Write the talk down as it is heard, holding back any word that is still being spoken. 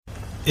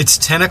It's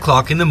 10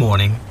 o'clock in the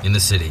morning in the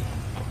city.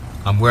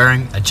 I'm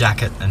wearing a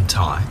jacket and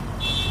tie,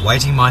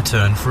 waiting my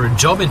turn for a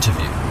job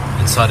interview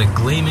inside a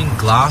gleaming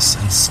glass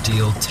and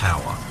steel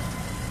tower.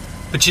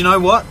 But you know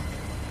what?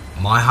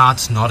 My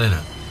heart's not in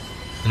it.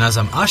 And as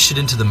I'm ushered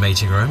into the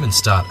meeting room and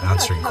start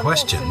answering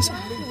questions,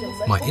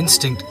 my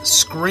instinct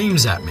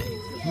screams at me,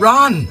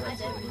 "Run!"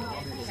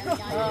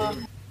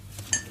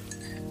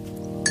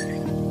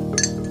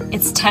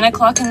 It's 10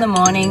 o'clock in the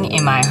morning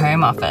in my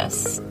home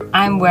office.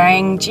 I'm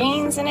wearing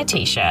jeans and a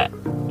t-shirt,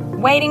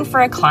 waiting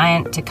for a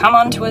client to come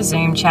onto a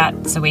Zoom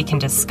chat so we can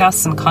discuss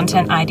some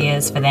content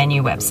ideas for their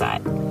new website.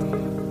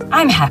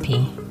 I'm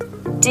happy,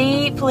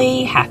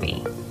 deeply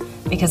happy,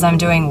 because I'm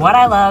doing what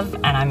I love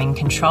and I'm in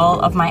control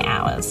of my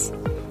hours.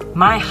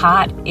 My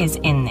heart is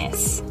in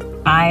this.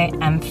 I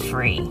am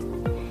free.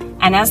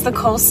 And as the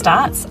call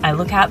starts, I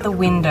look out the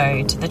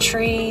window to the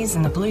trees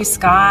and the blue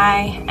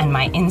sky, and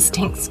my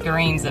instinct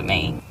screams at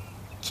me,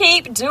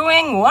 "Keep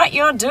doing what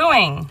you're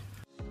doing."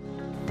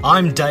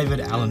 I'm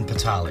David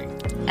Allan-Petale.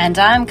 And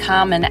I'm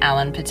Carmen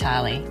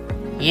Allan-Petale.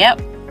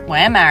 Yep,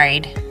 we're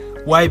married.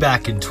 Way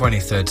back in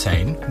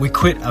 2013, we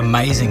quit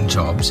amazing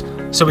jobs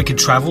so we could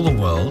travel the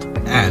world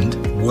and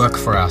work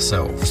for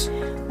ourselves.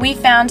 We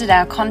founded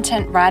our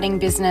content writing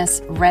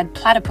business, Red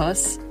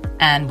Platypus,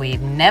 and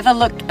we've never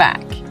looked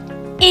back,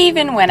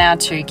 even when our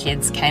 2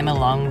 kids came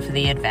along for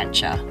the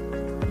adventure.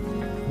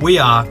 We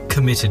are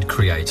committed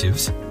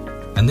creatives,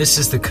 and this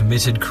is the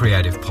Committed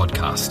Creative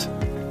Podcast.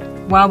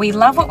 While we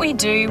love what we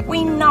do,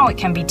 we know it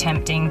can be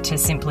tempting to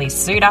simply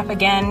suit up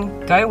again,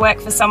 go work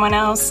for someone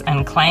else,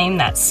 and claim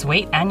that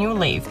sweet annual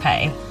leave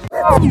pay.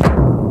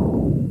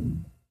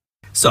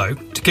 So,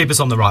 to keep us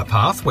on the right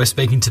path, we're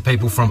speaking to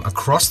people from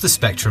across the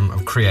spectrum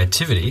of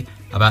creativity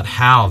about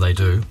how they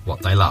do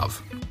what they love.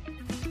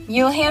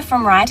 You'll hear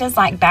from writers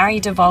like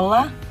Barry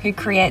DeVola, who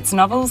creates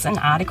novels and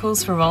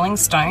articles for Rolling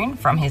Stone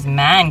from his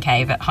man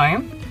cave at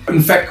home.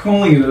 In fact,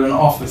 calling it an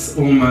office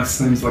almost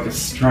seems like a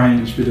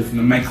strange bit of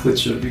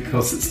nomenclature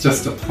because it's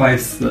just a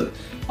place that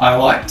I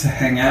like to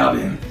hang out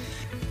in.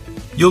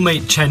 You'll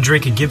meet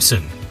Chandrika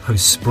Gibson,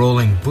 whose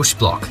sprawling bush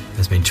block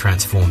has been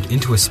transformed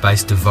into a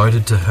space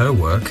devoted to her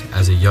work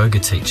as a yoga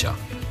teacher.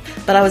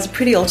 But I was a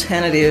pretty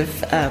alternative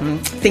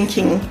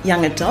thinking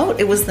young adult.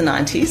 It was the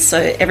 90s,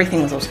 so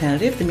everything was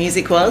alternative. The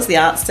music was, the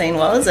art scene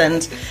was,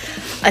 and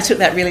I took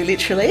that really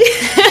literally.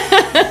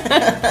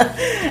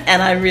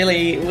 And I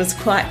really was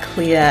quite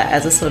clear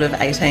as a sort of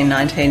 18,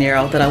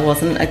 19-year-old that I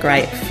wasn't a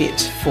great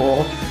fit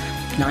for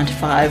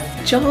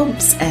 9-to-5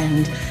 jobs.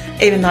 And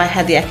even though I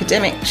had the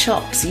academic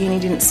chops, uni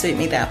didn't suit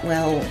me that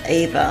well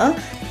either.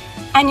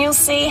 And you'll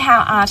see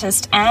how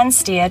artist Anne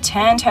Steer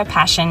turned her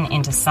passion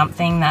into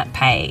something that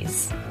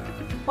pays.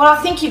 Well,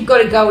 I think you've got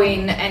to go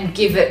in and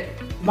give it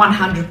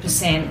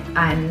 100%,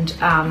 and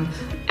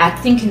I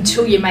think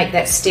until you make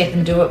that step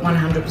and do it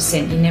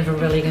 100%, you're never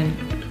really going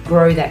to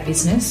grow that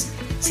business.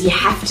 So you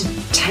have to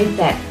take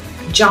that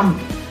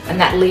jump and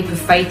that leap of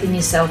faith in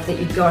yourself that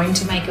you're going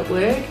to make it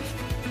work.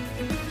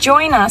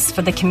 Join us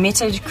for the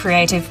Committed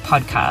Creative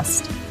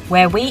Podcast,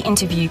 where we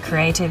interview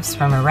creatives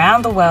from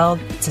around the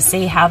world to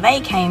see how they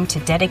came to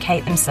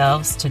dedicate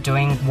themselves to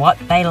doing what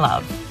they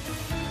love.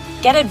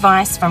 Get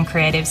advice from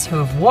creatives who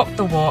have walked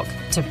the walk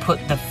to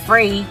put the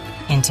free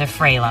into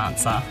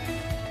freelancer.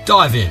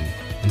 Dive in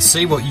and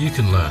see what you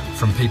can learn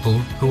from people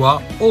who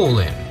are all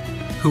in,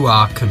 who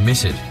are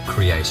committed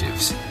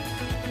creatives.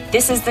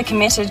 This is the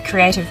Committed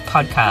Creative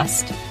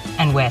Podcast,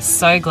 and we're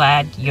so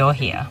glad you're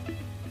here.